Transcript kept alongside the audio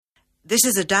This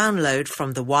is a download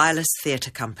from the Wireless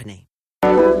Theatre Company.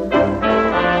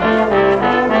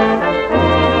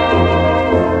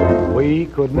 We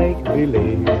could make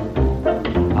believe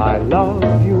I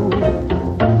love you,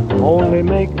 only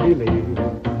make believe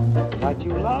that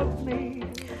you love me.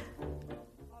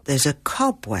 There's a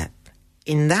cobweb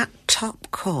in that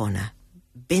top corner,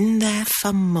 been there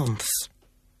for months.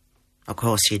 Of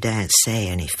course, you daren't say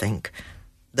anything.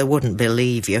 They wouldn't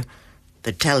believe you.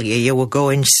 They'd tell you were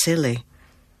going silly.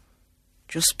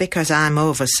 Just because I'm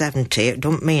over 70, it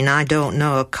don't mean I don't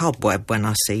know a cobweb when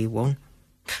I see one.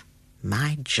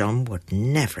 My John would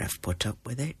never have put up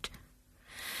with it.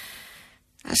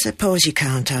 I suppose you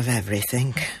can't have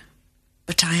everything,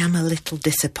 but I am a little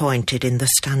disappointed in the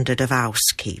standard of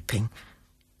housekeeping.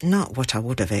 Not what I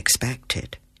would have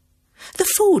expected. The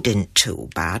food isn't too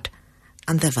bad,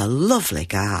 and they've a lovely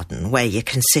garden where you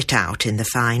can sit out in the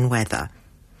fine weather.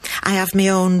 I have my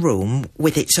own room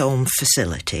with its own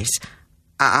facilities.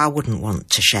 I wouldn't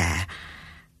want to share.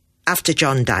 After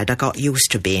John died, I got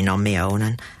used to being on my own,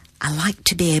 and I like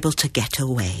to be able to get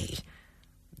away.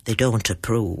 They don't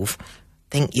approve.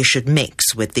 Think you should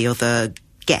mix with the other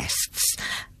guests.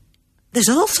 There's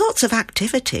all sorts of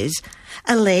activities.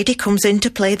 A lady comes in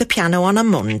to play the piano on a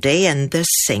Monday, and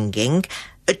there's singing.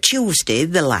 A Tuesday,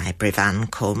 the library van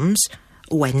comes.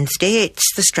 Wednesday,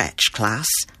 it's the stretch class.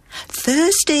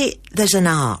 Thursday, there's an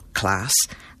art class.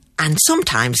 And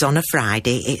sometimes on a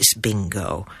Friday, it's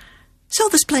bingo. So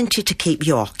there's plenty to keep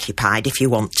you occupied if you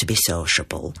want to be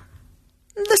sociable.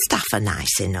 The staff are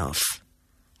nice enough.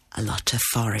 A lot of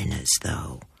foreigners,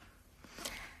 though.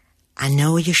 I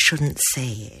know you shouldn't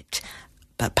say it,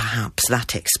 but perhaps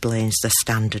that explains the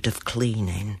standard of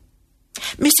cleaning.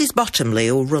 Mrs. Bottomley,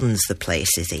 who runs the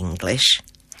place, is English.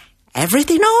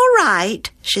 "Everything all right?"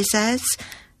 she says,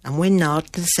 and we nod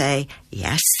and say,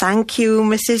 "Yes, thank you,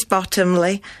 Mrs.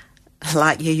 Bottomley,"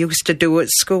 like you used to do at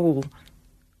school.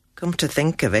 Come to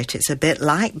think of it, it's a bit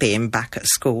like being back at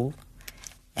school.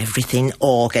 Everything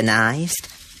organised.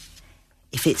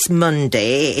 If it's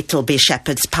Monday, it'll be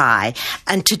shepherd's pie,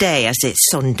 and today, as it's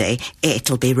Sunday,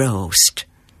 it'll be roast.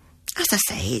 As I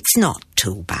say, it's not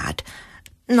too bad.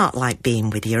 Not like being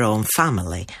with your own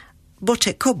family, but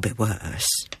it could be worse.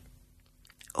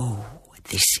 Oh,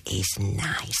 this is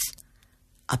nice.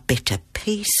 A bit of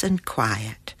peace and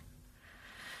quiet.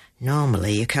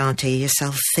 Normally you can't hear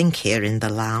yourself think here in the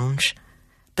lounge,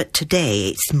 but today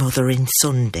it's Mothering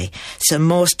Sunday, so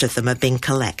most of them have been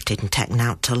collected and taken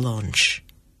out to lunch.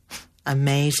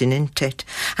 Amazing, isn't it,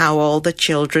 how all the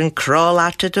children crawl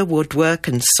out of the woodwork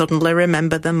and suddenly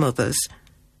remember their mothers.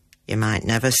 You might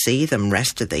never see them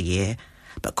rest of the year,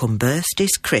 but come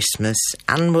birthdays, Christmas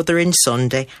and Mothering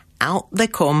Sunday, out they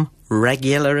come,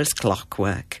 regular as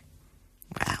clockwork.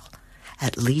 Well,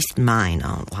 at least mine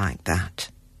aren't like that.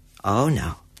 Oh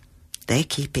no, they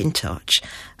keep in touch.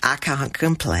 I can't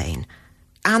complain.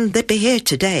 And they'd be here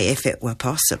today if it were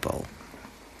possible.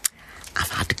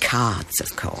 I've had cards,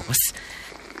 of course.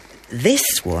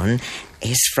 This one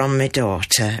is from my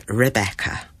daughter,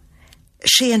 Rebecca.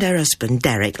 She and her husband,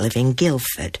 Derek, live in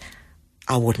Guildford.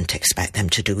 I wouldn't expect them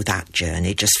to do that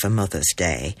journey just for Mother's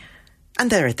Day.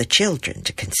 And there are the children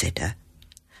to consider.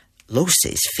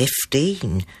 Lucy's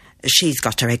 15. She's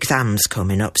got her exams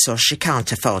coming up, so she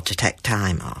can't afford to take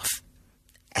time off.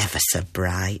 Ever so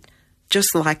bright,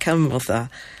 just like her mother.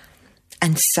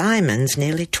 And Simon's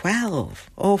nearly 12.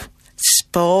 Oh,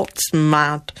 sports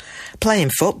mad.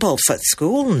 Playing football for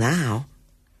school now.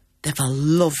 They've a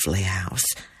lovely house.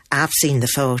 I've seen the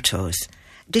photos.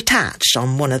 Detached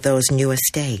on one of those new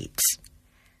estates.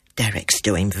 Derek's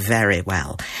doing very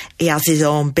well. He has his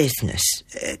own business,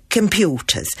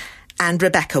 computers, and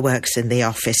Rebecca works in the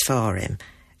office for him.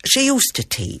 She used to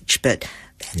teach, but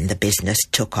then the business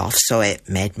took off, so it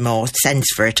made more sense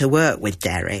for her to work with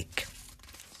Derek.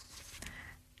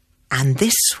 And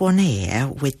this one here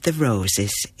with the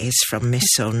roses is from my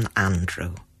son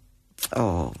Andrew.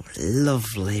 Oh,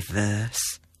 lovely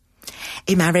verse.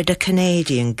 He married a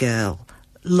Canadian girl,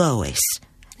 Lois.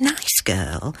 Nice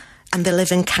girl, and they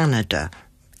live in Canada.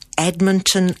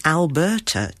 Edmonton,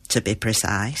 Alberta, to be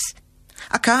precise.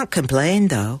 I can't complain,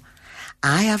 though.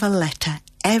 I have a letter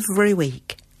every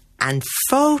week. And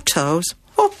photos.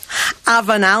 Oh, I have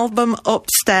an album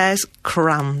upstairs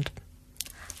crammed.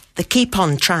 They keep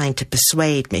on trying to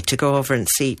persuade me to go over and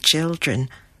see children.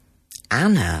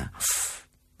 Anna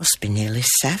must be nearly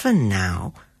 7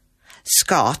 now.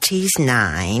 Scott, he's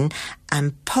 9.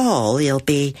 And Paul, he'll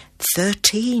be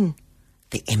 13.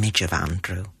 The image of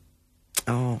Andrew.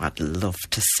 Oh, I'd love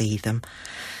to see them.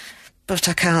 But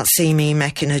I can't see me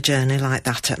making a journey like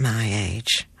that at my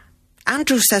age.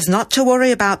 Andrew says not to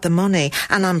worry about the money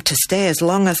and I'm to stay as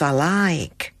long as I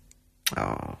like.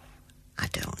 Oh, I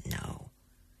don't know.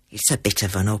 It's a bit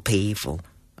of an upheaval,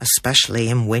 especially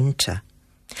in winter.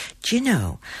 Do you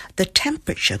know, the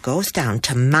temperature goes down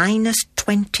to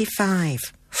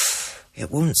 -25. It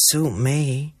won't suit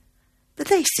me. But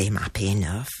they seem happy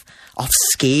enough. Off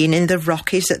skiing in the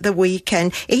Rockies at the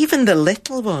weekend, even the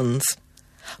little ones.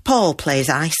 Paul plays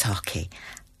ice hockey.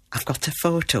 I've got a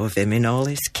photo of him in all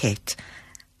his kit.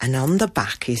 And on the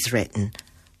back is written,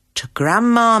 "To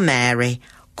Grandma Mary,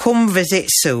 come visit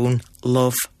soon,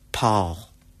 love,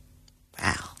 Paul."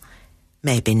 Well,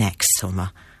 maybe next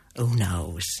summer. Who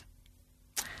knows?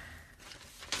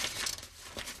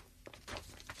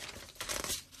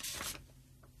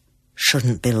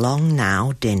 Shouldn't be long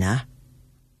now, dinner.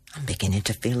 I'm beginning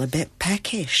to feel a bit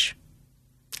peckish.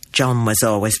 John was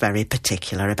always very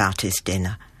particular about his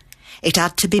dinner. It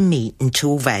had to be meat and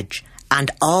 2 veg,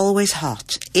 and always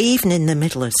hot, even in the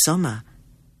middle of summer.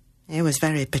 He was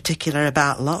very particular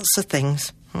about lots of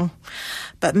things.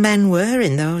 But men were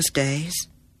in those days.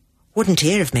 Wouldn't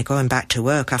hear of me going back to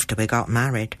work after we got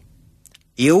married.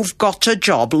 "You've got a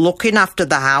job looking after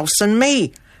the house and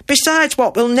me. Besides,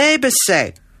 what will neighbours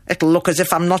say? It'll look as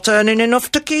if I'm not earning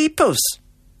enough to keep us."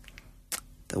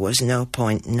 There was no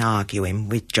point in arguing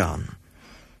with John.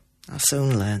 I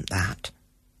soon learnt that.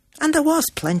 And there was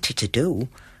plenty to do.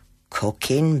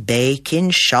 Cooking,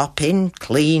 baking, shopping,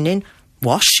 cleaning,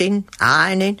 washing,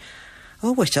 ironing.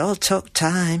 Oh, it all took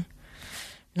time.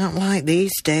 Not like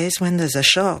these days when there's a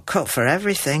shortcut for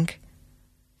everything.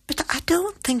 But I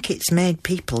don't think it's made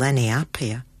people any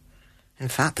happier. In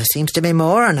fact, there seems to be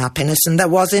more unhappiness than there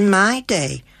was in my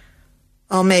day.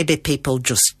 Or maybe people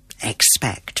just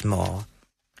expect more.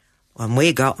 When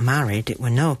we got married, it were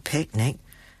no picnic,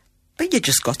 but you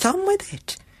just got on with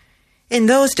it. In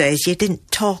those days, you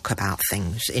didn't talk about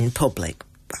things in public,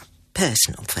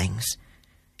 personal things.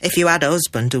 If you had a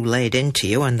husband who laid into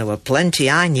you, and there were plenty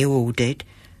I knew who did,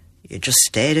 you just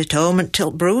stayed at home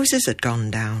until bruises had gone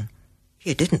down.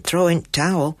 You didn't throw in the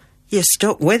towel, you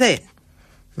stuck with it.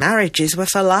 Marriages were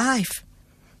for life.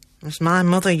 As my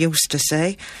mother used to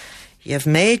say, "You've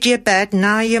made your bed,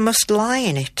 now you must lie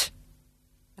in it."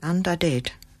 And I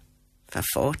did, for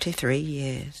 43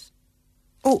 years.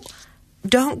 Oh,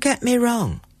 don't get me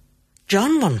wrong.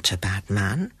 John wasn't a bad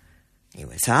man. He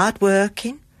was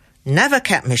hard-working, never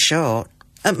kept me short.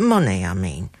 At money, I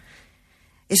mean.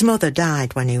 His mother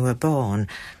died when he were born.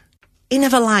 He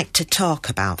never liked to talk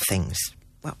about things.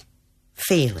 Well,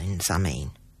 feelings, I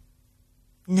mean.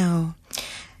 No,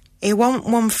 he wasn't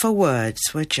one for words,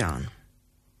 were John.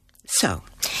 So,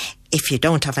 if you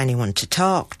don't have anyone to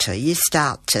talk to, you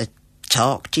start to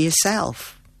talk to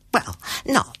yourself. Well,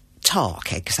 not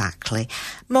talk exactly.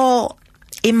 More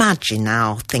imagine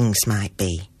how things might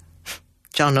be.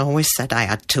 John always said I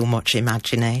had too much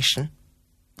imagination.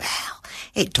 Well,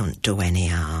 it don't do any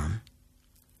harm.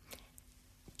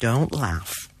 Don't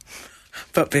laugh.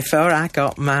 But before I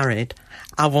got married,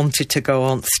 I wanted to go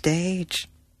on stage.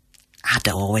 I'd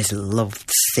always loved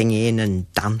singing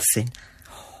and dancing.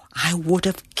 I would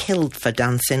have killed for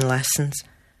dancing lessons.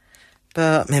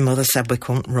 But my mother said we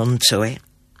couldn't run to it.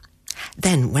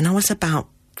 Then, when I was about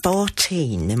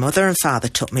 14, my mother and father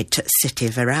took me to City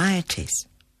Varieties.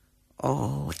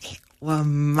 Oh, it were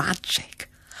magic.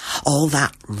 All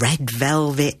that red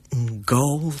velvet and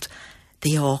gold,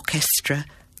 the orchestra,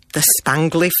 the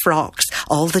spangly frocks,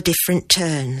 all the different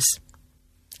turns.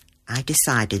 I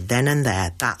decided then and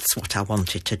there that's what I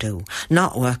wanted to do,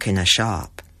 not work in a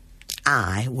shop.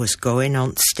 I was going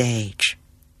on stage.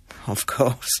 Of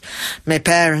course, my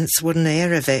parents wouldn't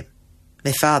hear of it.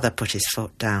 My father put his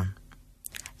foot down.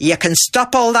 "You can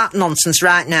stop all that nonsense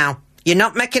right now. You're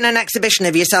not making an exhibition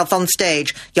of yourself on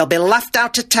stage. You'll be laughed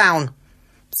out of town.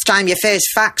 It's time you face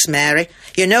facts, Mary.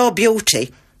 You're no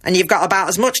beauty, and you've got about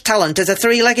as much talent as a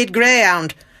 3-legged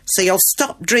greyhound. So you'll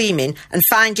stop dreaming and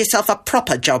find yourself a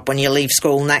proper job when you leave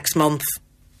school next month."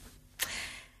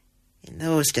 In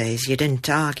those days, you didn't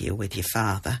argue with your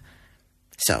father.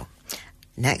 So,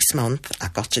 next month, I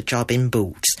got a job in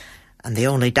Boots, and the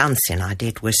only dancing I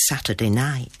did was Saturday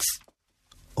nights.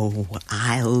 Oh,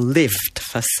 I lived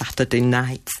for Saturday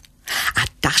nights. I'd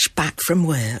dash back from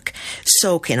work,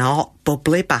 soak in a hot,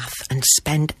 bubbly bath, and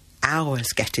spend hours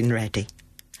getting ready.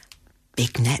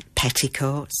 Big net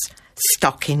petticoats,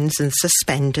 stockings and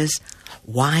suspenders,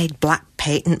 wide black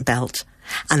patent belt,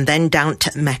 and then down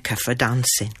to Mecca for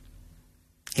dancing.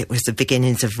 It was the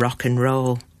beginnings of rock and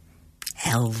roll.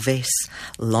 Elvis,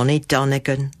 Lonnie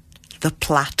Donegan, the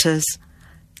Platters.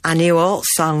 I knew all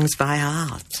songs by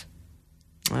heart.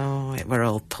 Oh, it were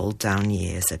all pulled down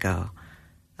years ago.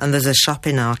 and there's a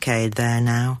shopping arcade there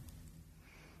now.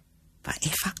 But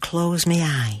if I close my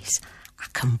eyes, I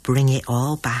can bring it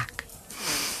all back.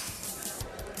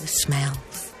 The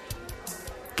smells,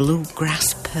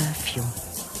 bluegrass perfume,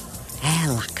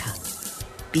 hair lacquer,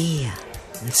 beer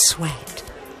and sweat,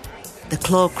 the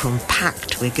cloakroom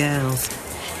packed with girls,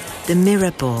 the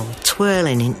mirror ball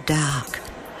twirling in dark,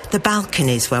 the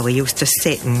balconies where we used to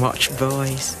sit and watch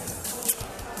boys.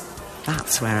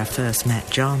 That's where I first met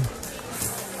John.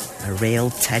 A real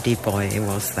teddy boy he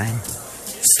was then.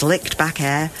 Slicked back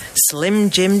hair, slim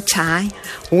Jim tie,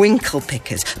 winkle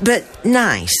pickers, but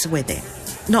nice with it.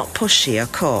 Not pushy or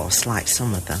coarse like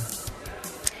some of them.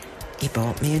 He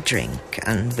bought me a drink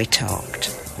and we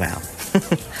talked. Well,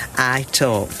 I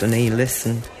talked and he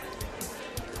listened.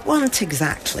 Wasn't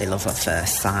exactly love at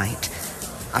first sight.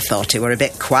 I thought he were a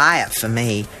bit quiet for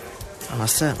me, and I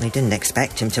certainly didn't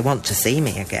expect him to want to see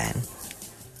me again.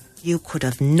 You could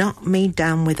have knocked me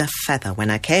down with a feather when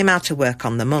I came out of work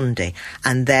on the Monday,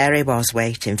 and there he was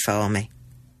waiting for me.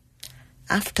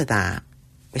 After that,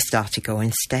 we started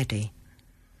going steady.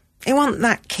 He wasn't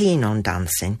that keen on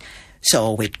dancing,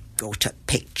 so we'd go to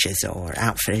pictures or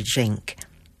out for a drink.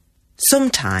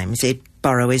 Sometimes he'd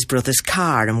borrow his brother's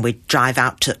car and we'd drive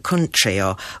out to the country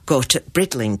or go to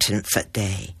Bridlington for a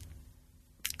day.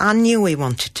 I knew he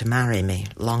wanted to marry me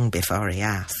long before he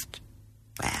asked.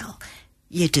 Well,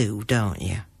 you do, don't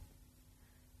you?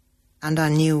 And I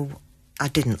knew I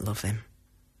didn't love him.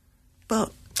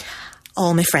 But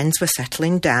all my friends were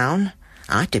settling down.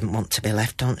 I didn't want to be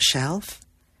left on the shelf.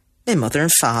 My mother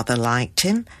and father liked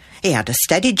him. He had a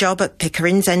steady job at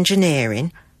Pickering's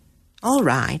Engineering. All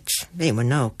right, he were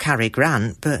no Cary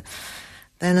Grant, but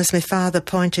then, as my father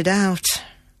pointed out,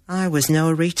 I was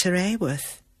no Rita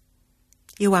Hayworth.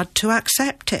 You had to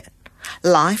accept it.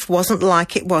 Life wasn't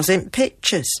like it was in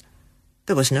pictures.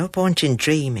 There was no point in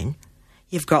dreaming.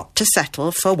 You've got to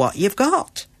settle for what you've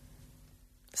got.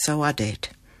 So I did.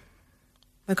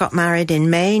 We got married in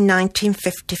May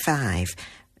 1955,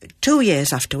 2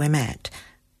 years after we met,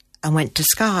 and went to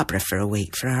Scarborough for a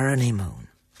week for our honeymoon.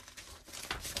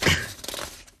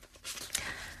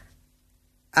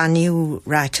 I knew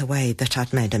right away that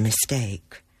I'd made a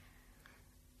mistake.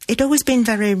 He'd always been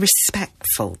very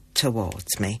respectful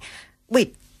towards me.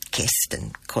 We'd kissed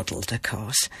and cuddled, of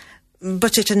course,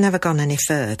 but it had never gone any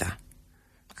further.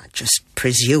 I just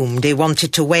presumed he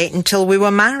wanted to wait until we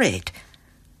were married.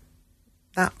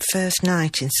 That first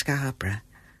night in Scarborough,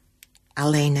 I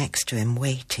lay next to him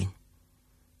waiting.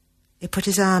 He put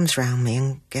his arms round me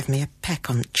and gave me a peck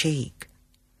on the cheek.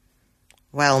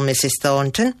 Well, Mrs.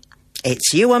 Thornton,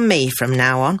 it's you and me from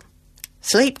now on.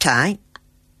 Sleep tight.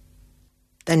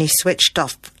 Then he switched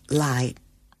off light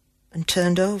and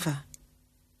turned over.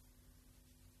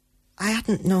 I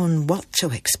hadn't known what to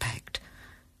expect,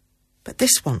 but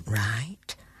this wasn't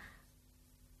right.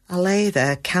 I lay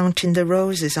there counting the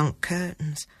roses on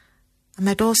curtains. I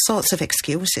made all sorts of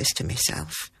excuses to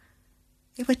myself.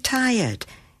 He were tired.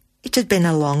 It had been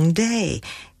a long day.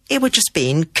 He were just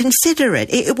being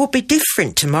considerate. It would be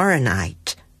different tomorrow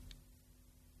night.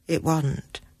 It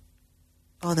wasn't.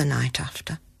 Or the night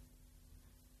after.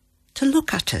 To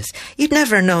look at us, you'd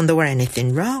never known there were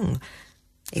anything wrong.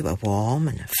 He were warm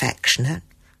and affectionate,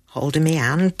 holding me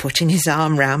hand, putting his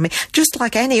arm round me, just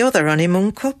like any other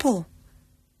honeymoon couple.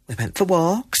 We went for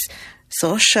walks,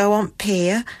 saw a show on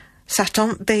pier, sat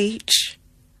on beach.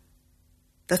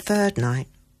 The third night,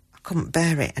 I couldn't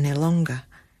bear it any longer.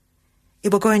 He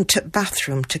were going to the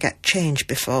bathroom to get changed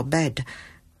before bed,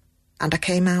 and I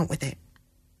came out with it.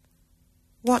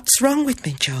 What's wrong with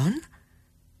me, John?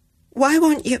 Why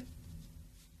won't you...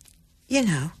 You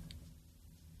know.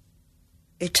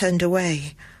 He turned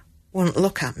away, wouldn't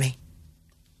look at me.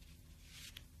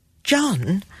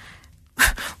 John,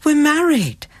 we're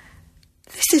married.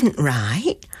 This isn't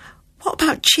right. What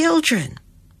about children?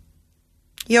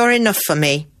 You're enough for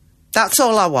me. That's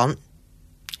all I want,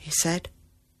 he said.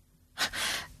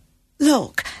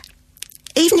 Look,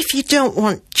 even if you don't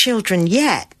want children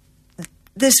yet,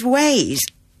 there's ways.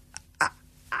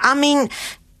 I mean,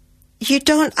 you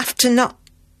don't have to not...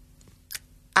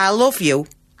 I love you.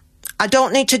 I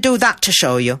don't need to do that to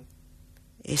show you,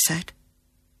 he said,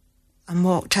 and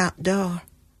walked out the door.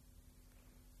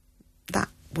 That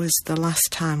was the last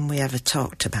time we ever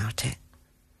talked about it.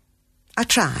 I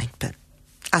tried, but,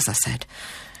 as I said,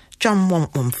 John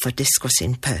wasn't one for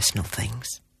discussing personal things.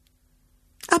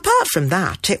 Apart from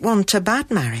that, it wasn't a bad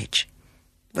marriage.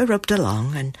 We rubbed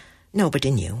along and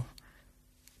nobody knew.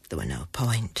 There were no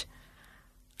point.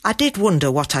 I did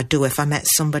wonder what I'd do if I met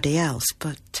somebody else,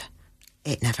 but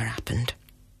it never happened.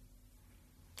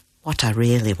 What I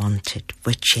really wanted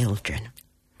were children.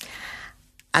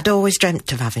 I'd always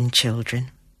dreamt of having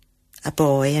children, a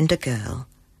boy and a girl,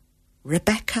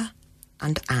 Rebecca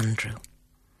and Andrew.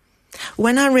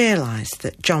 When I realised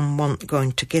that John wasn't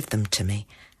going to give them to me,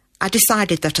 I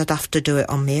decided that I'd have to do it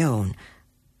on my own,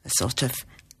 a sort of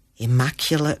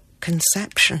immaculate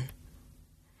conception.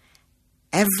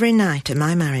 Every night of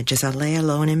my marriage, as I lay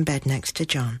alone in bed next to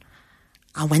John,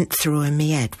 I went through in my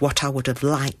head what I would have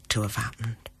liked to have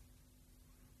happened.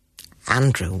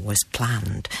 Andrew was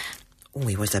planned. Oh,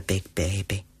 he was a big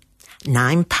baby.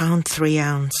 9 pound 3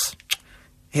 ounce.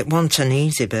 It wasn't an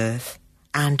easy birth.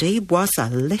 And he was a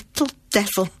little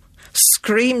devil.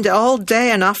 Screamed all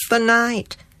day and half the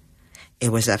night. He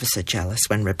was ever so jealous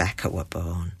when Rebecca were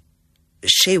born.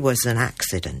 She was an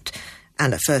accident,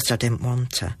 and at first I didn't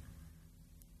want her.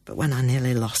 But when I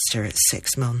nearly lost her at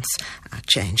 6 months, I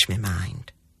changed my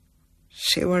mind.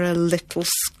 She were a little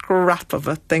scrap of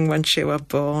a thing when she were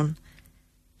born.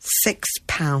 6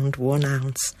 pound 1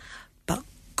 ounce, but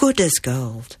good as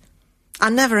gold. I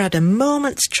never had a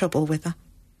moment's trouble with her.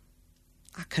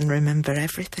 I can remember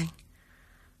everything.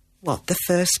 What the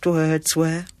first words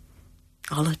were,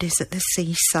 holidays at the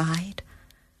seaside,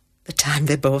 the time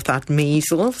they both had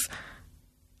measles,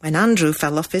 when Andrew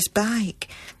fell off his bike,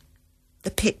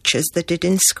 the pictures they did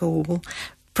in school,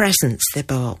 presents they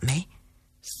bought me,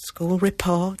 school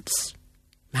reports,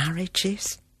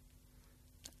 marriages.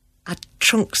 I had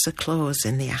trunks of clothes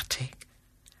in the attic,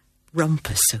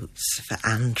 romper suits for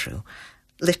Andrew,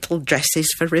 little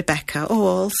dresses for Rebecca,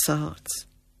 all sorts.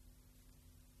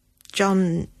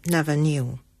 John never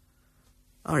knew,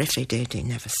 or if he did, he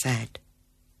never said.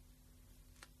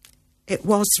 It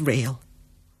was real,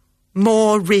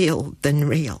 more real than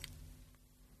real.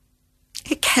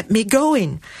 It kept me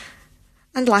going,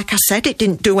 and like I said, it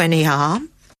didn't do any harm.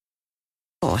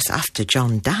 Of course, after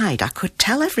John died, I could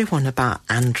tell everyone about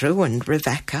Andrew and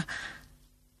Rebecca.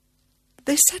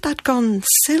 They said I'd gone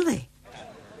silly.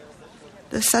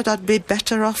 They said I'd be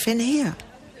better off in here.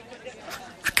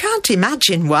 I can't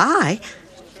imagine why.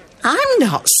 I'm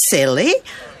not silly,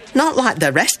 not like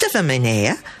the rest of them in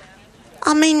here.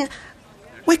 I mean,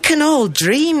 we can all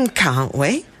dream, can't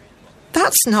we?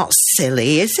 That's not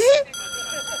silly, is it?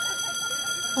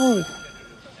 Oh,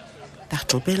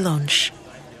 that'll be lunch.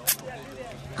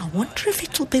 I wonder if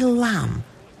it'll be lamb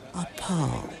or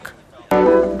pork.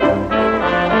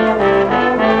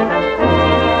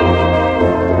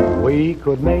 We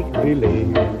could make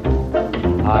believe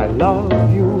I love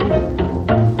you,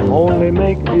 only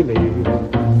make believe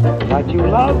that you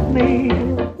love me.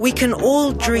 We Can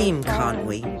All Dream, Can't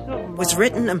We? Was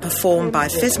written and performed by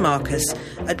Fiz Marcus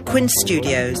at Quinn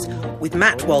Studios with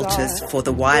Matt Walters for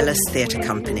the Wireless Theatre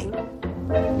Company.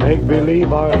 Make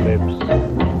believe our lips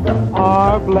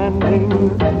are blending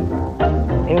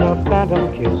in a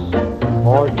phantom kiss,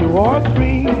 or 2 or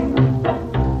 3.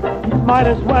 Might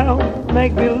as well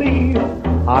make believe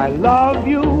I love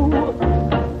you,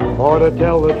 or to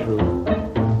tell the truth,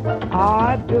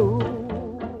 I do.